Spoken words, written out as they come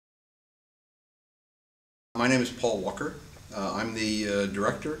My name is Paul Walker. I'm the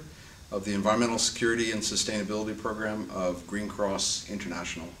Director of the Environmental Security and Sustainability Program of Green Cross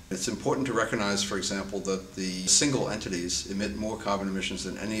International. It's important to recognize, for example, that the single entities emit more carbon emissions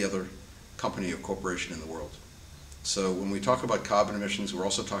than any other company or corporation in the world. So when we talk about carbon emissions, we're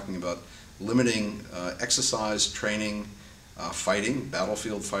also talking about limiting exercise, training, fighting,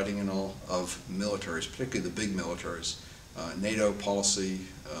 battlefield fighting and all, of militaries, particularly the big militaries. NATO policy,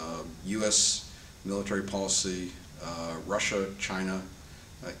 US military policy, Russia, China,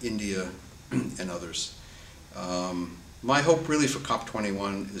 India, and others. My hope really for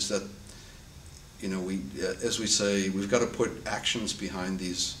COP21 is that, as we say, we've got to put actions behind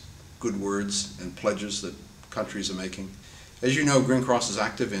these good words and pledges that countries are making. As you know, Green Cross is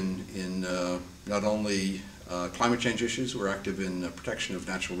active in not only climate change issues, we're active in protection of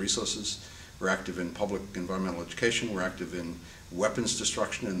natural resources, we're active in public environmental education, we're active in weapons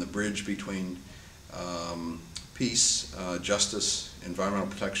destruction and the bridge between peace, justice, environmental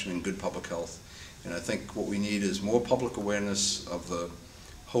protection, and good public health. And I think what we need is more public awareness of the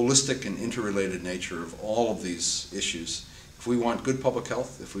holistic and interrelated nature of all of these issues. If we want good public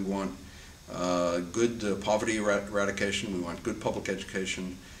health, if we want good poverty eradication, we want good public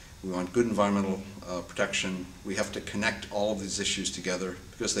education, we want good environmental protection, we have to connect all of these issues together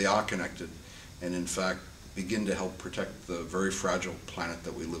because they are connected and in fact begin to help protect the very fragile planet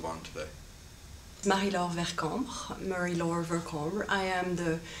that we live on today. Marie-Laure Vercambre. I am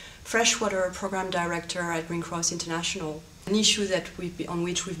the Freshwater Program Director at Green Cross International, an issue that on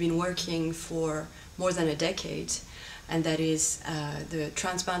which we've been working for more than a decade, and that is the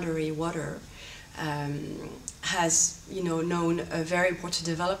transboundary water has known a very important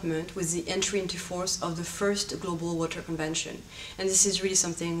development with the entry into force of the first Global Water Convention. And this is really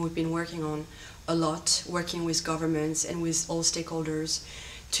something we've been working on a lot, working with governments and with all stakeholders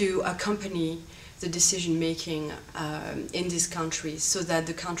to accompany the decision-making in these countries so that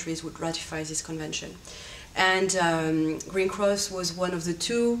the countries would ratify this convention. And Green Cross was one of the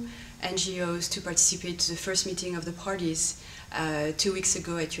two NGOs to participate to the first meeting of the parties 2 weeks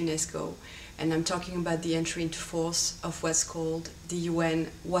ago at UNESCO. And I'm talking about the entry into force of what's called the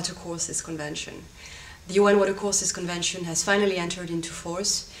UN Watercourses Convention. The UN Watercourses Convention has finally entered into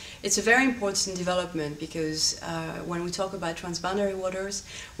force. It's a very important development because when we talk about transboundary waters,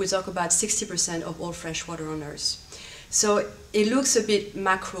 we talk about 60% of all fresh water on Earth. So it looks a bit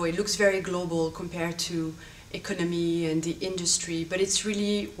macro, it looks very global compared to economy and the industry, but it's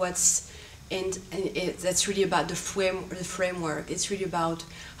really that's really about the framework. It's really about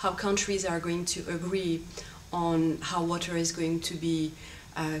how countries are going to agree on how water is going to be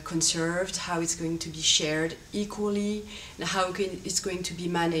conserved, how it's going to be shared equally, and how it's going to be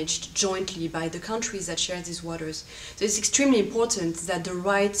managed jointly by the countries that share these waters. So it's extremely important that the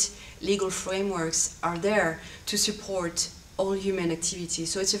right legal frameworks are there to support all human activity.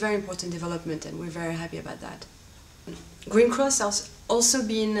 So it's a very important development and we're very happy about that. Green Cross has also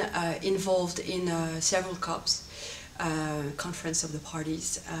been involved in several COPs, Conference of the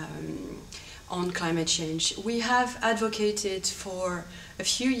Parties, on climate change. We have advocated for a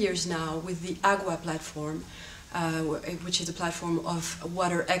few years now with the AGWA platform, which is a platform of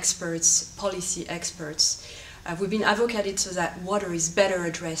water experts, policy experts. We've been advocating so that water is better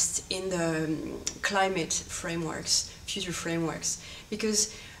addressed in the climate frameworks, future frameworks,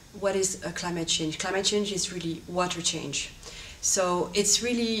 because what is climate change? Climate change is really water change. So it's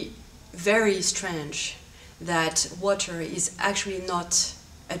really very strange that water is actually not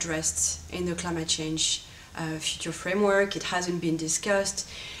addressed in the climate change future framework. It hasn't been discussed.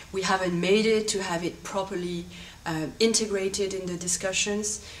 We haven't made it to have it properly integrated in the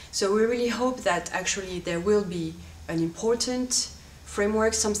discussions. So we really hope that actually there will be an important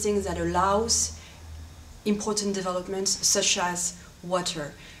framework, something that allows important developments such as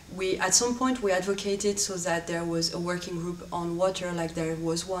water. At some point we advocated so that there was a working group on water like there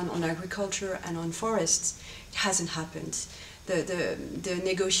was one on agriculture and on forests. It hasn't happened. The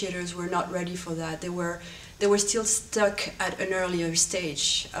negotiators were not ready for that. They were still stuck at an earlier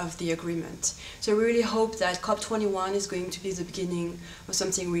stage of the agreement. So we really hope that COP21 is going to be the beginning of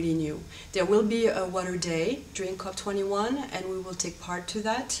something really new. There will be a water day during COP21 and we will take part to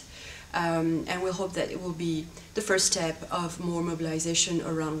that. And we'll hope that it will be the first step of more mobilization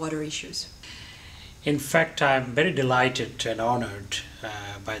around water issues. In fact, I'm very delighted and honored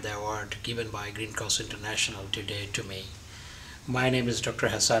by the award given by Green Cross International today to me. My name is Dr.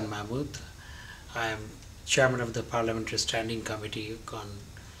 Hassan Mahmood. I am Chairman of the Parliamentary Standing Committee on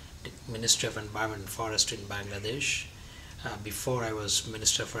the Ministry of Environment and Forest in Bangladesh. Before I was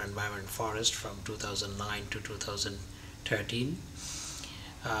Minister for Environment and Forest from 2009 to 2013.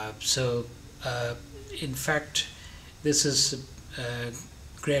 So in fact, this is a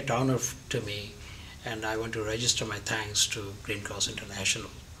great honor to me, and I want to register my thanks to Green Cross International.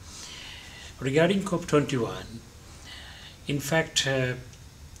 Regarding COP21, in fact,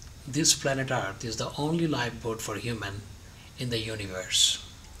 this planet Earth is the only lifeboat for human in the universe.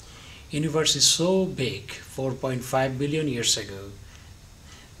 Universe is so big, 4.5 billion years ago,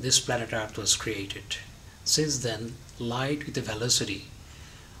 this planet Earth was created. Since then, light with a velocity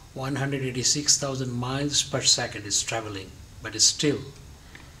 186,000 miles per second is traveling, but still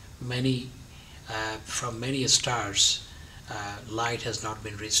from many stars, light has not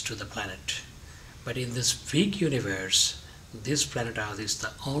been reached to the planet. But in this big universe, this planet Earth is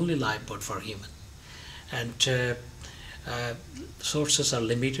the only lifeboat for human. And sources are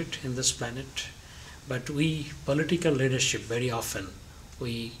limited in this planet, but we, political leadership, very often,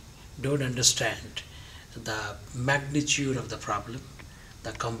 we don't understand the magnitude of the problem,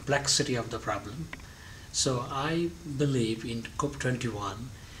 the complexity of the problem. So I believe in COP21,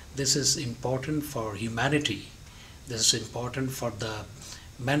 this is important for humanity, this is important for the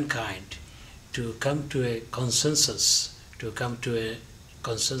mankind to come to a consensus, to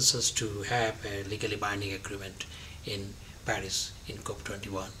have a legally binding agreement in Paris in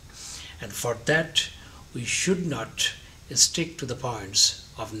COP21. And for that, we should not stick to the points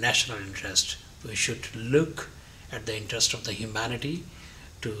of national interest. We should look at the interest of the humanity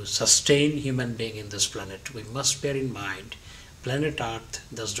to sustain human being in this planet. We must bear in mind, planet Earth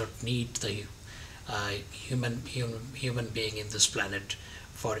does not need the human being in this planet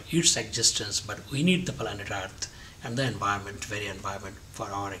for its existence, but we need the planet Earth and the environment, very environment, for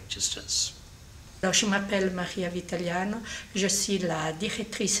our existence. Alors, je m'appelle Maria Vitaliano, je suis la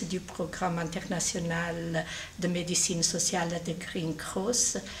directrice du programme international de médecine sociale de Green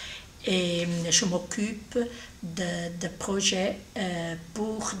Cross et je m'occupe de projets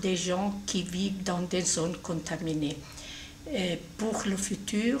pour des gens qui vivent dans des zones contaminées. Et pour le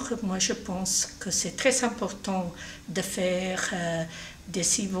futur, moi je pense que c'est très important de faire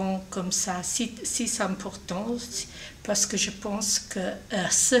des events comme ça, si importants, parce que je pense que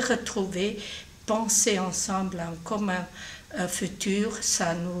se retrouver, penser ensemble en commun futur,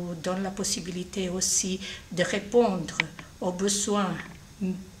 ça nous donne la possibilité aussi de répondre aux besoins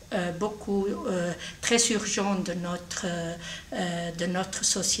très urgents de notre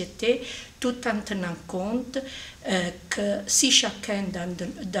société, tout en tenant compte que si chacun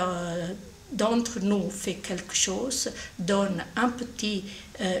d'entre nous fait quelque chose, donne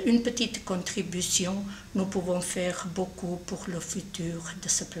une petite contribution, nous pouvons faire beaucoup pour le futur de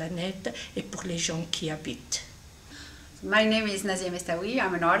cette planète et pour les gens qui y habitent. My name is Nazia Mestawi,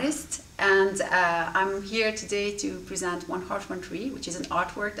 I'm an artist, and I'm here today to present One Heart, One Tree, which is an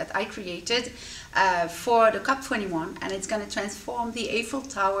artwork that I created for the COP21, and it's going to transform the Eiffel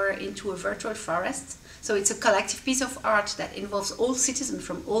Tower into a virtual forest. So it's a collective piece of art that involves all citizens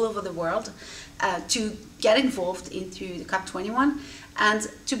from all over the world to get involved into the COP21 and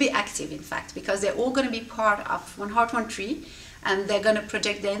to be active, in fact, because they're all going to be part of One Heart, One Tree, and they're going to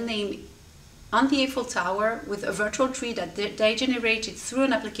project their name on the Eiffel Tower with a virtual tree that they generated through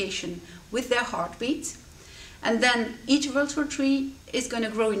an application with their heartbeat. And then each virtual tree is going to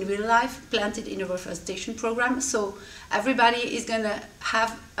grow in real life, planted in a reforestation program. So everybody is going to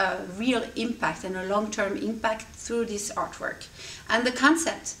have a real impact and a long-term impact through this artwork. And the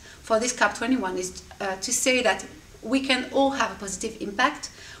concept for this COP21 is to say that we can all have a positive impact,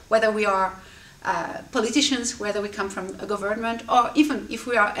 whether we are politicians, whether we come from a government, or even if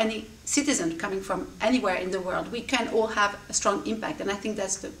we are any citizen coming from anywhere in the world, we can all have a strong impact. And I think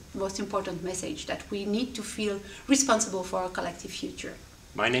that's the most important message, that we need to feel responsible for our collective future.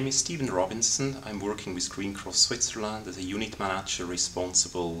 My name is Stephen Robinson. I'm working with Green Cross Switzerland as a unit manager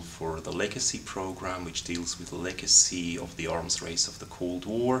responsible for the legacy program, which deals with the legacy of the arms race of the Cold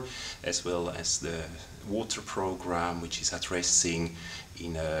War, as well as the water program, which is addressing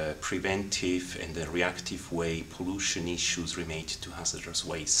in a preventive and a reactive way pollution issues related to hazardous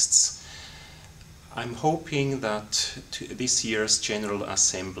wastes. I'm hoping that this year's General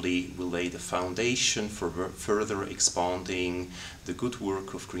Assembly will lay the foundation for further expanding the good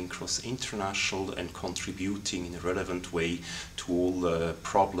work of Green Cross International and contributing in a relevant way to all the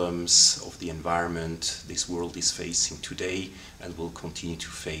problems of the environment this world is facing today and will continue to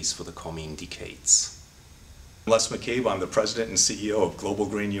face for the coming decades. Les McCabe, I'm the President and CEO of Global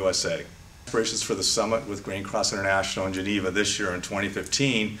Green USA. Preparations for the summit with Green Cross International in Geneva this year in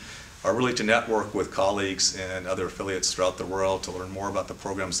 2015 are really to network with colleagues and other affiliates throughout the world to learn more about the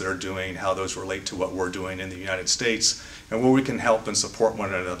programs they're doing, how those relate to what we're doing in the United States, and where we can help and support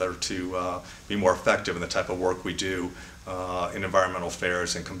one another to be more effective in the type of work we do in environmental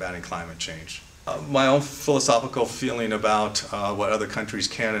affairs and combating climate change. My own philosophical feeling about what other countries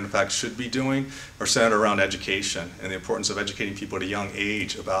can and in fact should be doing are centered around education and the importance of educating people at a young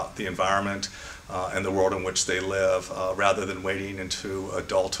age about the environment and the world in which they live, rather than waiting into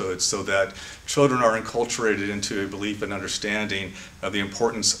adulthood, so that children are enculturated into a belief and understanding of the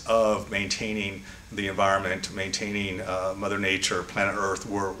importance of maintaining the environment, maintaining Mother Nature, planet Earth,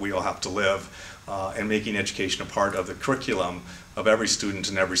 where we all have to live, and making education a part of the curriculum of every student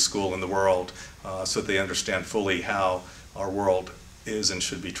in every school in the world, so that they understand fully how our world is and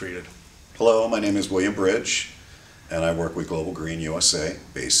should be treated. Hello, my name is William Bridge, and I work with Global Green USA,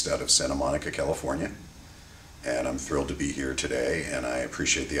 based out of Santa Monica, California. And I'm thrilled to be here today, and I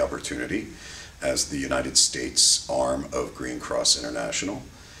appreciate the opportunity as the United States arm of Green Cross International.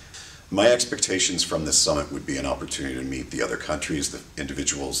 My expectations from this summit would be an opportunity to meet the other countries, the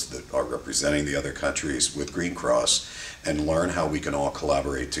individuals that are representing the other countries with Green Cross, and learn how we can all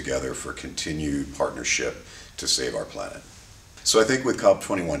collaborate together for continued partnership to save our planet. So I think with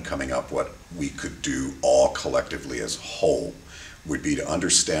COP21 coming up, what we could do all collectively as a whole would be to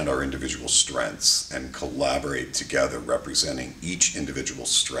understand our individual strengths and collaborate together, representing each individual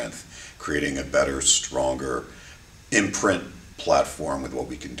strength, creating a better, stronger imprint platform with what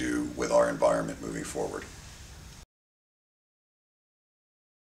we can do with our environment moving forward.